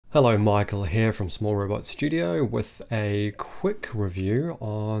Hello, Michael here from Small Robot Studio with a quick review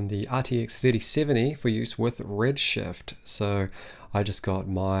on the RTX 3070 for use with Redshift. So I just got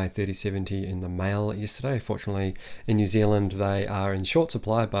my 3070 in the mail yesterday. Fortunately, in New Zealand they are in short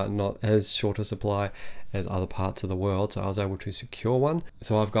supply, but not as short a supply as other parts of the world, so I was able to secure one.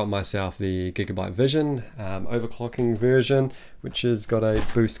 So I've got myself the Gigabyte Vision overclocking version, which has got a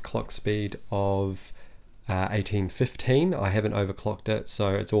boost clock speed of 1815. I haven't overclocked it,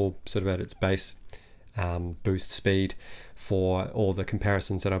 so it's all sort of at its base boost speed for all the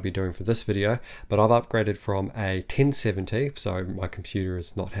comparisons that I'll be doing for this video. But I've upgraded from a 1070, so my computer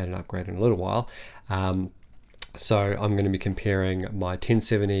has not had an upgrade in a little while. So I'm going to be comparing my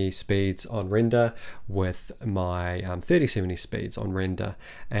 1070 speeds on render with my 3070 speeds on render,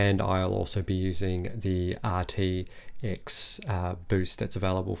 and I'll also be using the RTX boost that's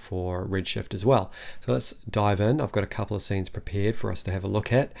available for Redshift as well. So let's dive in. I've got a couple of scenes prepared for us to have a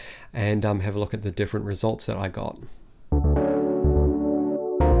look at, and have a look at the different results that I got.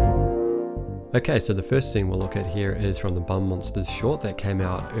 Okay, so the first scene we'll look at here is from the Bum Monsters short that came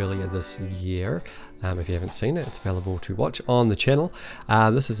out earlier this year. If you haven't seen it, it's available to watch on the channel.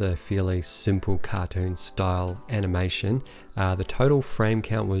 This is a fairly simple cartoon style animation. The total frame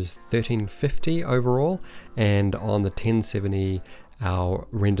count was 1350 overall, and on the 1070 our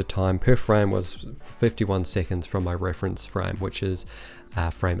render time per frame was 51 seconds from my reference frame, which is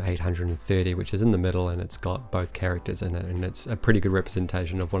frame 830, which is in the middle, and it's got both characters in it, and it's a pretty good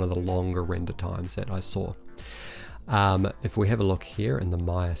representation of one of the longer render times that I saw. If we have a look here in the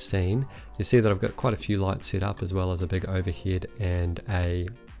Maya scene, you see that I've got quite a few lights set up, as well as a big overhead and a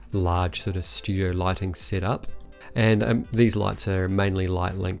large sort of studio lighting setup. And these lights are mainly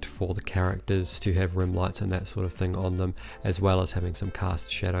light linked for the characters to have rim lights and that sort of thing on them, as well as having some cast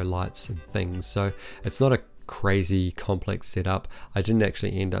shadow lights and things. So it's not a crazy complex setup. I didn't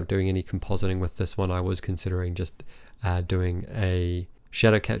actually end up doing any compositing with this one. I was considering just doing a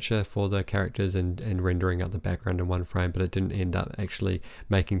shadow catcher for the characters and rendering out the background in one frame, but it didn't end up actually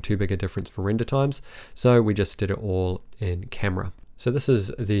making too big a difference for render times. So we just did it all in camera. So this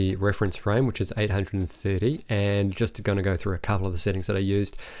is the reference frame, which is 830, and just going to go through a couple of the settings that I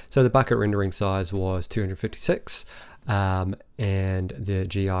used. So the bucket rendering size was 256, and the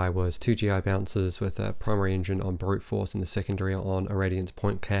GI was 2 GI bounces with a primary engine on brute force and the secondary on Irradiance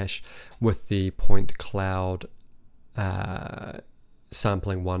point cache, with the point cloud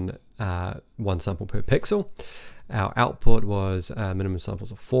sampling one sample per pixel. Our output was minimum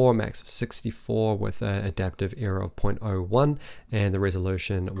samples of 4, max of 64, with an adaptive error of 0.01, and the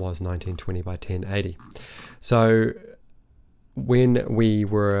resolution was 1920 by 1080. So when we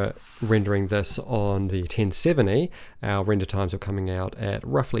were rendering this on the 1070, our render times were coming out at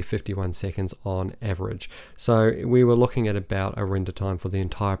roughly 51 seconds on average. So we were looking at about a render time for the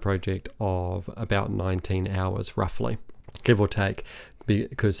entire project of about 19 hours roughly, give or take,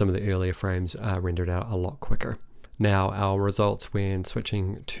 because some of the earlier frames rendered out a lot quicker. Now our results when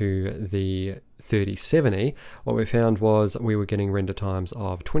switching to the 3070, what we found was we were getting render times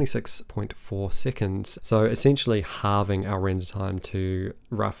of 26.4 seconds. So essentially halving our render time to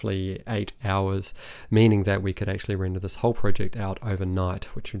roughly 8 hours, meaning that we could actually render this whole project out overnight,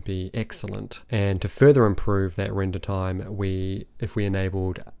 which would be excellent. And to further improve that render time, if we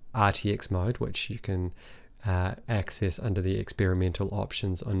enabled RTX mode, which you can access under the experimental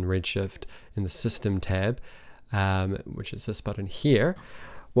options on Redshift in the system tab, which is this button here,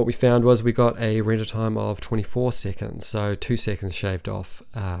 what we found was we got a render time of 24 seconds, so 2 seconds shaved off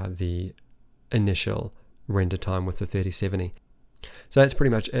the initial render time with the 3070. So that's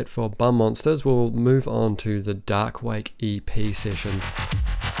pretty much it for Bum Monsters. We'll move on to the Dark Wake EP sessions.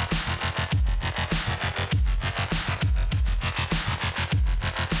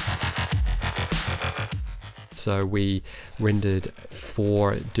 So we rendered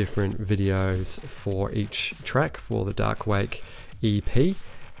 4 different videos for each track for the Dark Wake EP,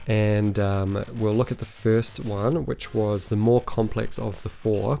 and we'll look at the first one, which was the more complex of the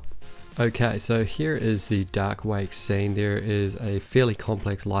 4. Okay, so here is the Dark Wake scene. There is a fairly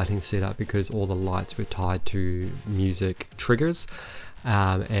complex lighting setup because all the lights were tied to music triggers,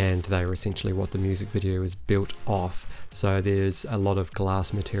 and they were essentially what the music video is built off. So there's a lot of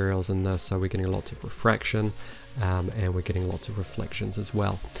glass materials in this, so we're getting lots of refraction, and we're getting lots of reflections as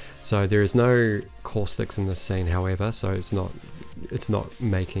well. So there is no caustics in this scene, however, so it's not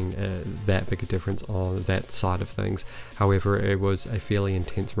making that big a difference on that side of things. However, it was a fairly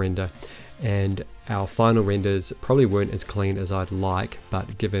intense render, and our final renders probably weren't as clean as I'd like,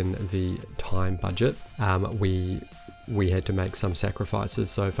 but given the time budget, we had to make some sacrifices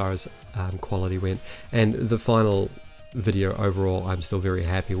so far as quality went, and the final video overall I'm still very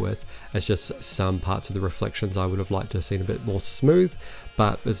happy with. It's just some parts of the reflections I would have liked to have seen a bit more smooth,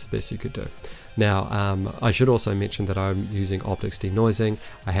 but this is the best you could do. Now I should also mention that I'm using optics denoising.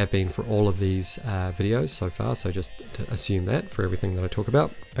 I have been for all of these videos so far, so just to assume that for everything that I talk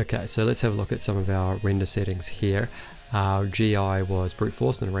about. Okay, so let's have a look at some of our render settings here. Our GI was brute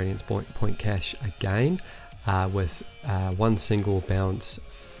force and irradiance point cache again, with one single bounce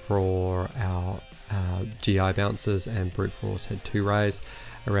for our GI bounces, and brute force had 2 rays.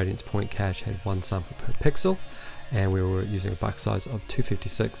 Irradiance point cache had 1 sample per pixel, and we were using a buck size of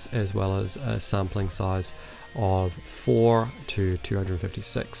 256 as well as a sampling size of 4 to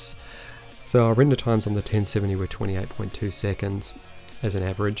 256. So our render times on the 1070 were 28.2 seconds as an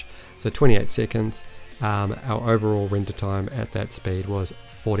average, so 28 seconds. Our overall render time at that speed was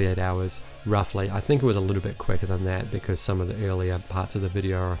 48 hours roughly. I think it was a little bit quicker than that because some of the earlier parts of the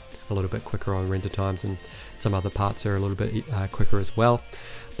video are a little bit quicker on render times, and some other parts are a little bit quicker as well.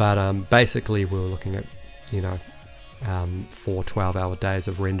 But basically we were looking at, you know, 4 12-hour days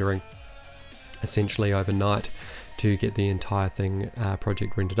of rendering essentially overnight to get the entire thing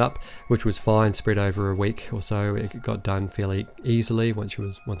project rendered up, which was fine, spread over a week or so. It got done fairly easily once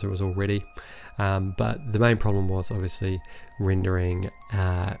it was all ready. But the main problem was obviously rendering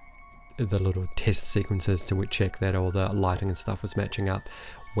the little test sequences to check that all the lighting and stuff was matching up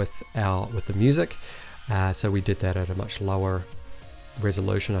with the music. So we did that at a much lower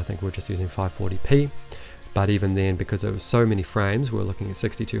resolution. I think we're just using 540p. But even then, because there was so many frames, we were looking at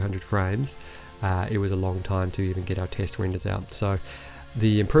 6200 frames, it was a long time to even get our test renders out. So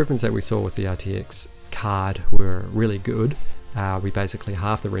the improvements that we saw with the RTX card were really good. We basically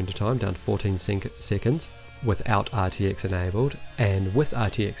halved the render time down to 14 seconds without RTX enabled, and with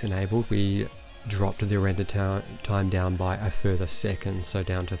RTX enabled we dropped the render time down by a further second, so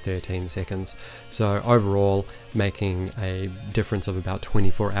down to 13 seconds. So overall making a difference of about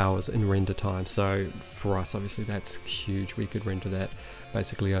 24 hours in render time. So for us obviously that's huge. We could render that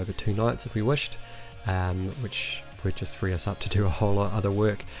basically over 2 nights if we wished, which would just free us up to do a whole lot of other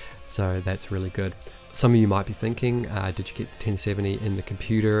work. So that's really good. Some of you might be thinking, did you get the 1070 in the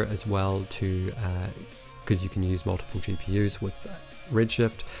computer as well, to because you can use multiple GPUs with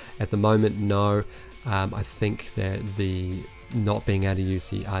Redshift? At the moment, no. I think that the not being able to use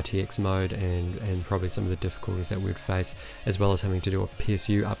the RTX mode and probably some of the difficulties that we'd face, as well as having to do a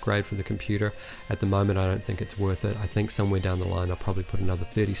PSU upgrade for the computer, at the moment I don't think it's worth it. I think somewhere down the line I'll probably put another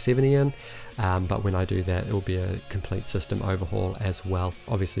 3070 in, but when I do that it will be a complete system overhaul as well.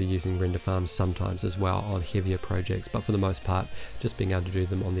 Obviously using render farms sometimes as well on heavier projects, but for the most part just being able to do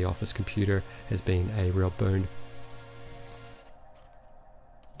them on the office computer has been a real boon.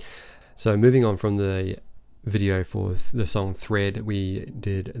 So moving on from the video for the song Thread, we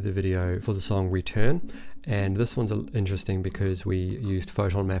did the video for the song Return, and this one's interesting because we used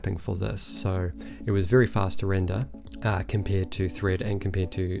photon mapping for this, so it was very fast to render compared to Thread and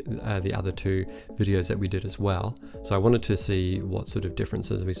compared to the other 2 videos that we did as well. So I wanted to see what sort of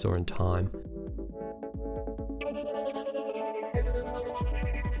differences we saw in time.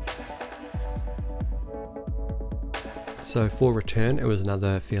 So for Return, it was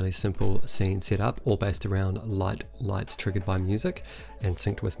another fairly simple scene setup, all based around lights triggered by music and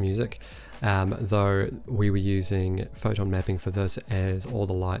synced with music, though we were using photon mapping for this as all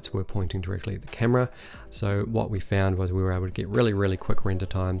the lights were pointing directly at the camera. So what we found was we were able to get really quick render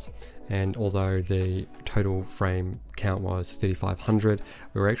times, and although the total frame count was 3500,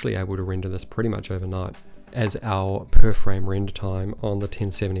 we were actually able to render this pretty much overnight, as our per frame render time on the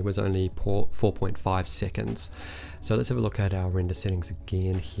 1070 was only 4.5 seconds. So let's have a look at our render settings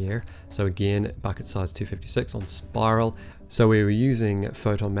again here. So again, bucket size 256 on spiral. So we were using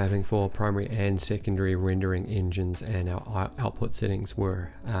photon mapping for primary and secondary rendering engines, and our output settings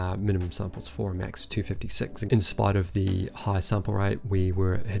were minimum samples 4, max 256. In spite of the high sample rate, we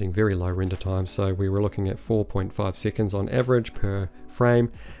were hitting very low render times, so we were looking at 4.5 seconds on average per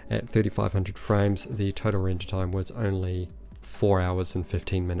frame. At 3500 frames, the total render time was only 4 hours and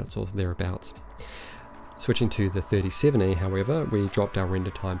 15 minutes or thereabouts. Switching to the 3070, however, we dropped our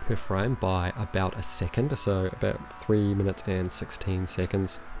render time per frame by about a second, so about 3 minutes and 16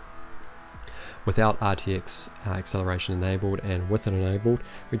 seconds. Without RTX acceleration enabled, and with it enabled,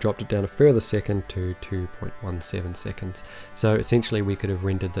 we dropped it down a further second to 2.17 seconds. So essentially we could have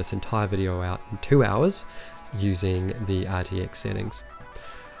rendered this entire video out in 2 hours using the RTX settings.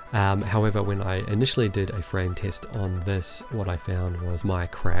 However, when I initially did a frame test on this, what I found was Maya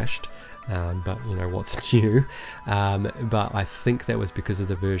crashed. But you know what's new, but I think that was because of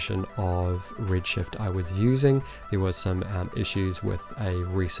the version of Redshift I was using. There was some issues with a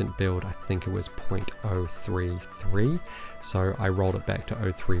recent build. I think it was 0.033, so I rolled it back to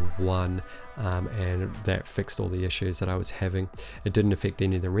 0.31, and that fixed all the issues that I was having. It didn't affect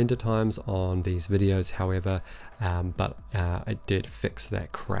any of the render times on these videos, however, but it did fix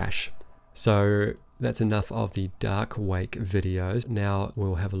that crash. So that's enough of the Dark Wake videos. Now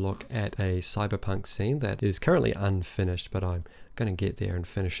we'll have a look at a cyberpunk scene that is currently unfinished, but I'm going to get there and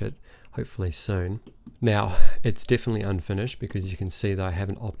finish it hopefully soon. Now it's definitely unfinished because you can see that I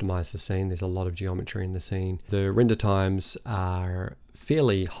haven't optimized the scene. There's a lot of geometry in the scene. The render times are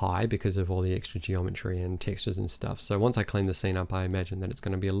fairly high because of all the extra geometry and textures and stuff. So once I clean the scene up, I imagine that it's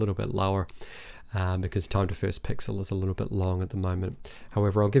going to be a little bit lower. Because time to first pixel is a little bit long at the moment.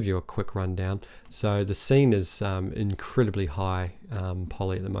 However, I'll give you a quick rundown. So the scene is incredibly high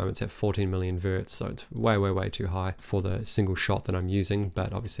poly at the moment. It's at 14 million verts, so it's way too high for the single shot that I'm using,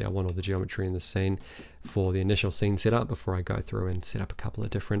 but obviously I want all the geometry in the scene for the initial scene setup before I go through and set up a couple of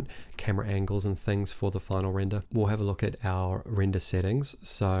different camera angles and things for the final render. We'll have a look at our render settings.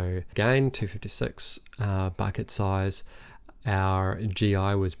 So again, 256 bucket size. Our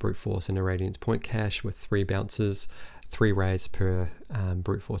GI was brute force and irradiance point cache with 3 bounces, 3 rays per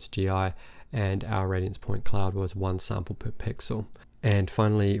brute force GI, and our radiance point cloud was 1 sample per pixel. And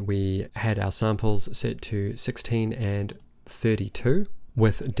finally, we had our samples set to 16 and 32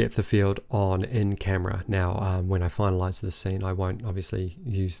 with depth of field on in camera. Now when I finalize the scene, I won't obviously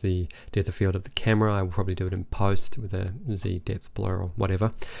use the depth of field of the camera. I will probably do it in post with a Z depth blur or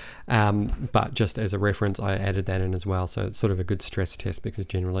whatever, but just as a reference I added that in as well, so it's sort of a good stress test because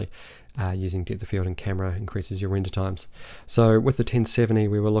generally using depth of field in camera increases your render times. So with the 1070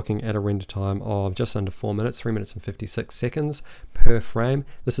 we were looking at a render time of just under 4 minutes, 3 minutes and 56 seconds per frame.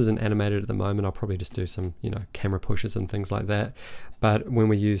 This isn't animated at the moment. I'll probably just do some camera pushes and things like that. But when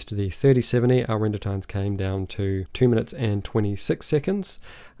we used the 3070, our render times came down to 2 minutes and 26 seconds,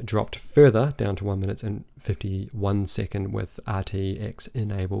 dropped further down to 1 minute and 51 second with RTX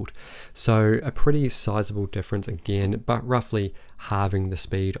enabled. So a pretty sizable difference again, but roughly halving the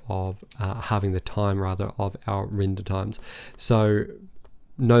speed of, halving the time rather of our render times. So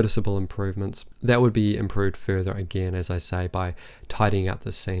noticeable improvements. That would be improved further again, as I say, by tidying up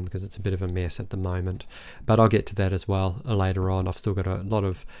the scene because it's a bit of a mess at the moment, but I'll get to that as well later on. I've still got a lot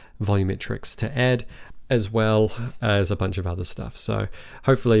of volumetrics to add, as well as a bunch of other stuff. So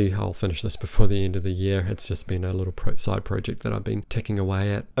hopefully I'll finish this before the end of the year. It's just been a little side project that I've been ticking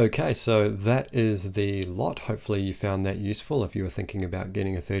away at. Okay, so that is the lot. Hopefully you found that useful if you were thinking about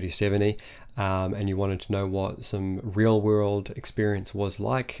getting a 3070 and you wanted to know what some real world experience was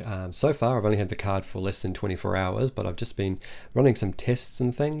like. So far I've only had the card for less than 24 hours, but I've just been running some tests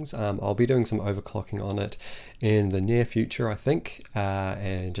and things. I'll be doing some overclocking on it in the near future, I think,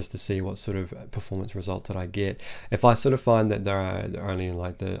 and just to see what sort of performance results that I get. If I sort of find that they're only in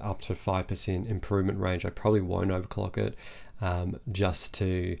like the up to 5% improvement range, I probably won't overclock it, just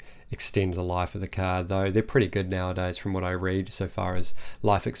to extend the life of the card, though they're pretty good nowadays from what I read so far as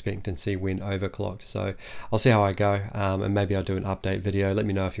life expectancy when overclocked. So I'll see how I go, and maybe I'll do an update video. Let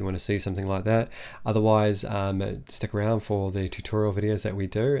me know if you want to see something like that. Otherwise, stick around for the tutorial videos that we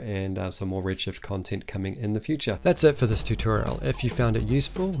do and some more Redshift content coming in the future. That's it for this tutorial. If you found it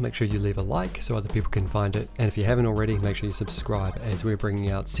useful, make sure you leave a like so other people can find it, and if you haven't already, make sure you subscribe, as we're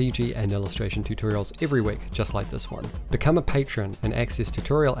bringing out CG and illustration tutorials every week just like this one. Become a patron and access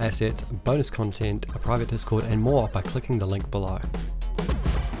tutorial assets, bonus content, a private Discord and more by clicking the link below.